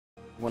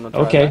Wanna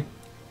try Okay.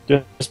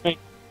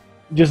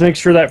 Just make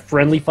sure that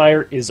friendly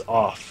fire is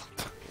off.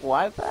 that?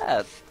 Why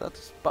that?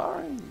 That's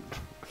boring.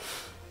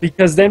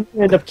 Because then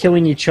we end up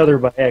killing each other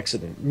by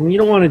accident. You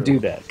don't want to do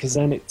that, because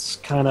then it's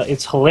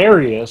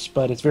hilarious,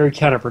 but it's very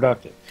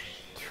counterproductive.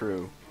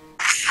 True.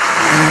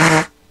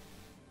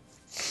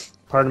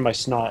 Pardon my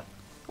snot.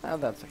 Oh,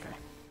 that's okay.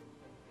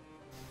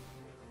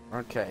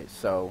 Okay,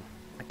 so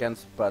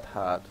against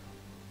Butthard.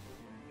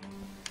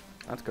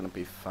 That's gonna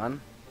be fun.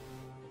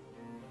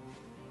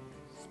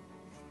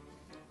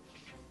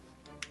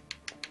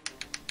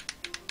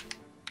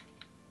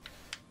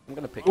 I'm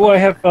gonna pick. Oh, I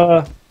have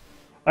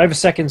a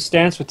second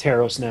stance with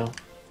Taros now.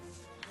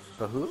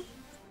 The who?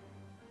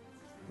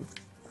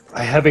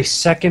 I have a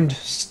second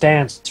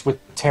stance with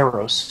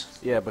Taros,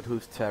 Yeah, but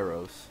who's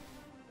Taros?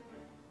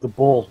 the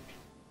bull.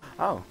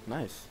 Oh,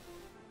 nice.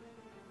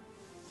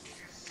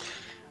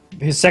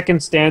 His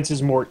second stance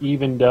is more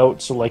evened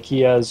out, so like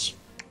he has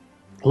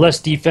less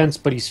defense,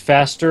 but he's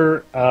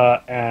faster,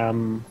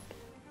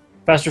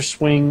 faster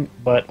swing,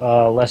 but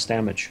less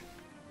damage.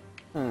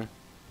 Hmm.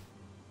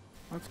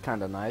 That's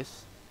kind of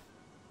nice.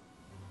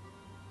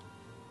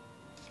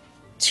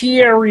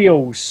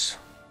 Tierios.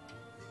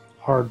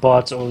 Hard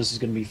bots. Oh, this is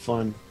gonna be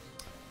fun.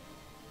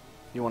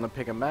 You want to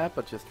pick a map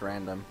or just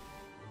random?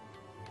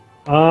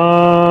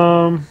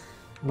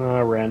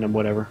 Random,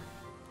 whatever.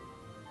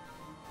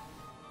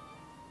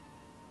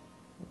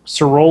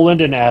 Sir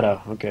Roland and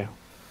Ada. Okay.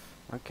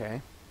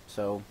 Okay,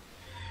 so.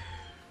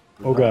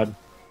 Oh god.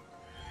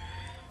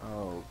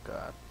 Oh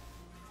god.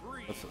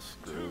 That's a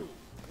screw.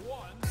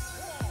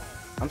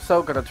 I'm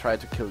so gonna try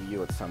to kill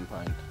you at some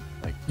point.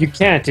 Like. You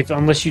can't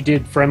unless you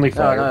did friendly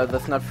fire. No,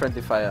 that's not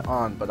friendly fire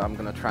on, but I'm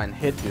gonna try and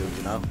hit you,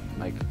 you know?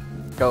 Like,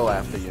 go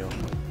after you.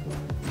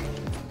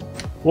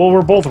 Well,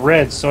 we're both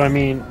red, so I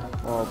mean.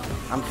 Well,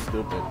 I'm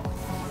stupid.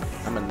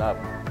 I'm a nub.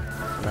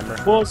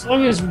 Remember? Well, as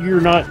long as we're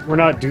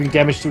not doing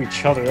damage to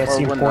each other, that's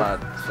the Well, we're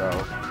important. not,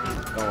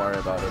 so don't worry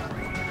about it.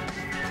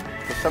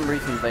 For some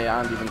reason, they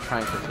aren't even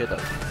trying to hit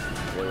us,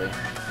 really.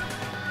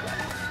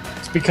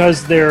 It's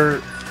because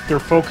they're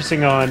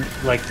focusing on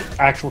like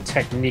the actual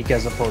technique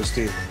as opposed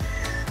to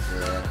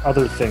Yeah.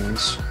 other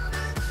things.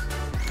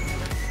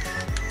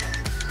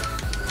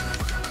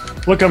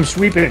 Look, I'm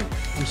sweeping.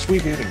 I'm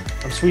sweeping.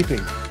 I'm sweeping.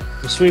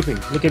 I'm sweeping.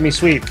 Look at me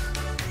sweep.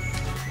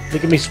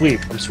 Look at me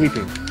sweep. I'm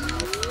sweeping.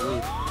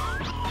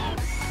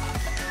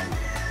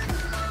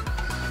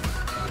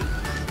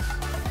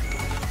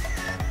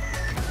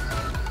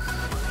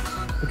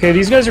 Okay,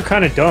 these guys are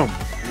kind of dumb.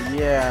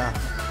 Yeah,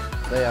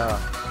 they are.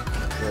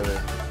 Really.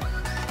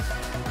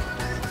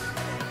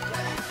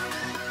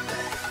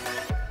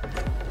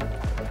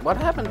 What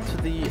happened to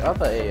the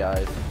other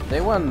AIs?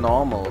 They were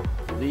normal.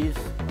 These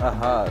are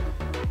hard.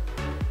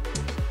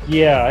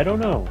 Yeah, I don't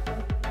know.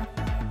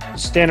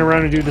 Stand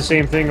around and do the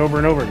same thing over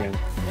and over again.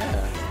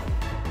 Yeah.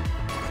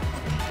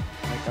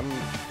 Like, I'm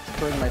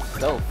killing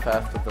myself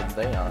faster than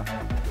they are.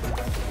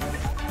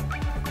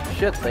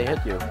 Shit, they hit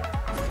you.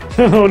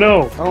 Oh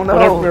no! Oh no!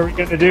 Whatever are we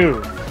gonna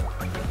do?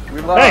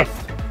 We lost.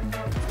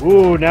 Hey!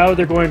 Ooh, now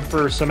they're going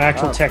for some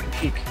actual Oh.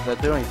 technique. They're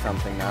doing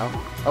something now.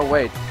 Oh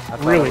wait, I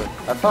thought Really?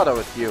 I thought it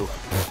was you.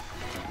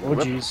 Oh Whoop.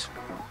 jeez.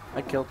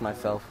 I killed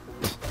myself.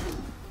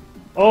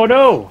 Oh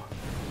no!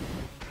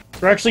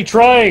 They're actually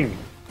trying!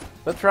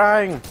 They're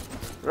trying.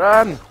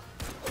 Run.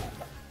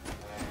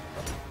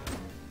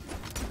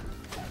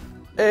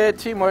 Hey,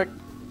 teamwork.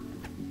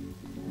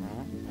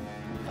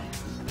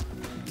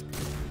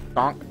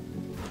 Donk.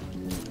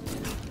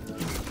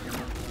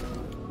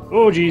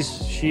 Oh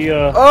jeez, she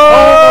Oh!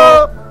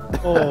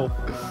 Oh!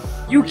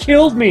 You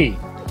killed me!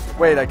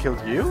 Wait, I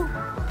killed you?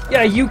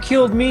 Yeah, you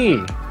killed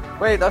me!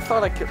 Wait, I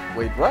thought I killed.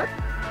 Wait, what?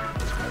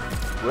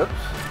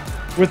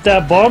 Whoops. With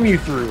that bomb you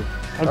threw.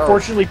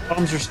 Unfortunately,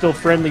 bombs are still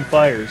friendly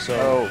fire, so...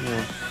 Oh.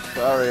 yeah.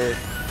 Sorry.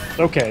 It's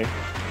okay.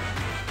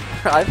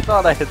 I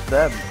thought I hit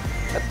them.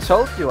 I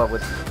told you I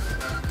would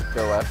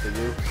go after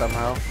you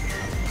somehow.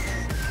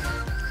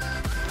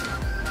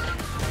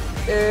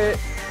 Eh.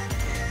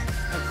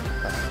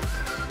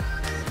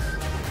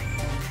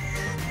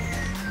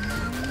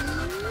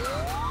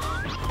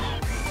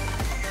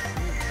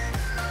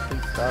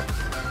 Please stop.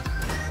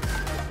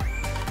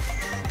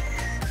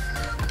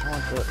 I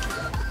want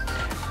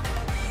to.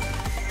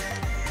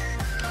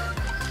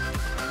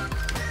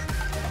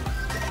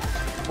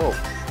 Whoa.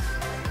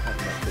 I'm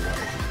not sure what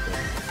I just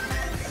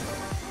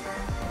did.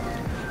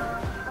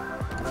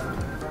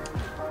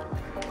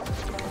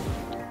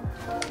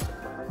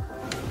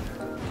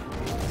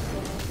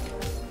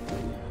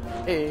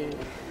 Hey.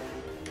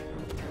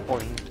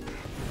 Boing.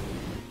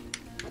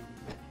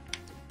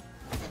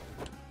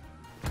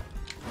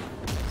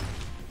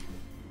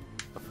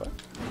 The fuck?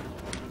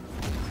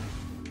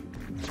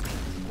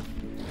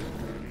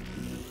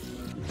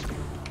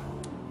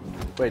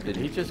 Wait, did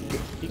he just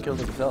he killed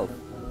himself?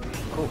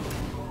 Cool.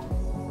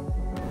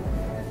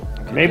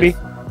 Okay, Maybe.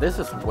 This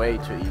is way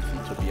too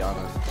easy, to be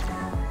honest.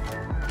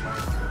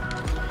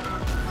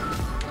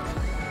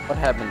 What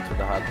happened to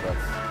the hot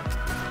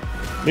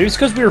bots? Maybe it's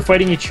because we were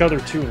fighting each other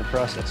too in the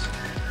process.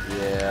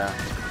 Yeah,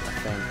 I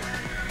think.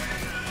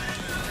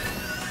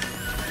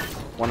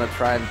 Wanna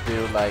try and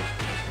do like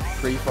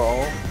free for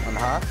all on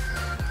hard?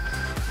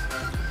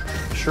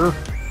 Sure.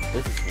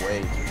 This is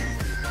way too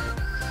easy.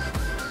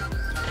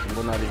 And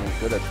we're not even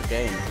good at the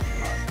game.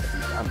 At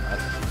least I'm not.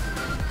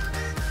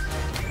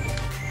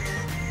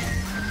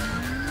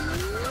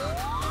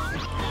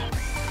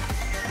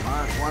 Come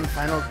on, one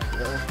final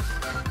kill.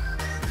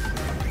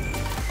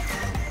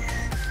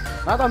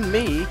 Not on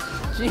me!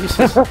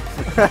 Jesus! God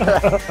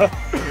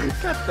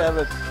damn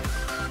it!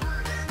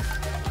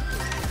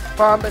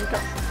 Bomb and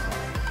come!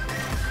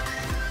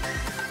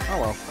 Oh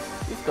well,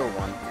 he still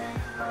won.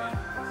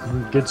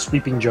 Good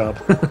sweeping job.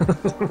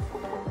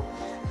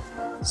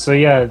 So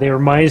yeah, they were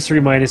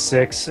 -3,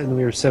 -6, and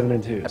we were 7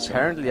 and 2.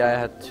 Apparently, I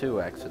had 2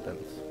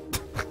 accidents.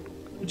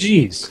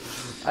 Jeez.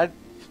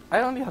 I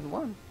only had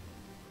 1.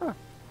 Huh.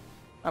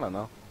 I don't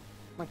know.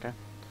 Okay.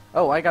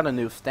 Oh, I got a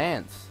new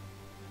stance.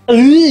 Ooh,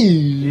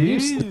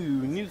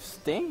 Ooh, new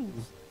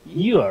stance.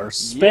 you are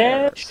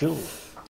special.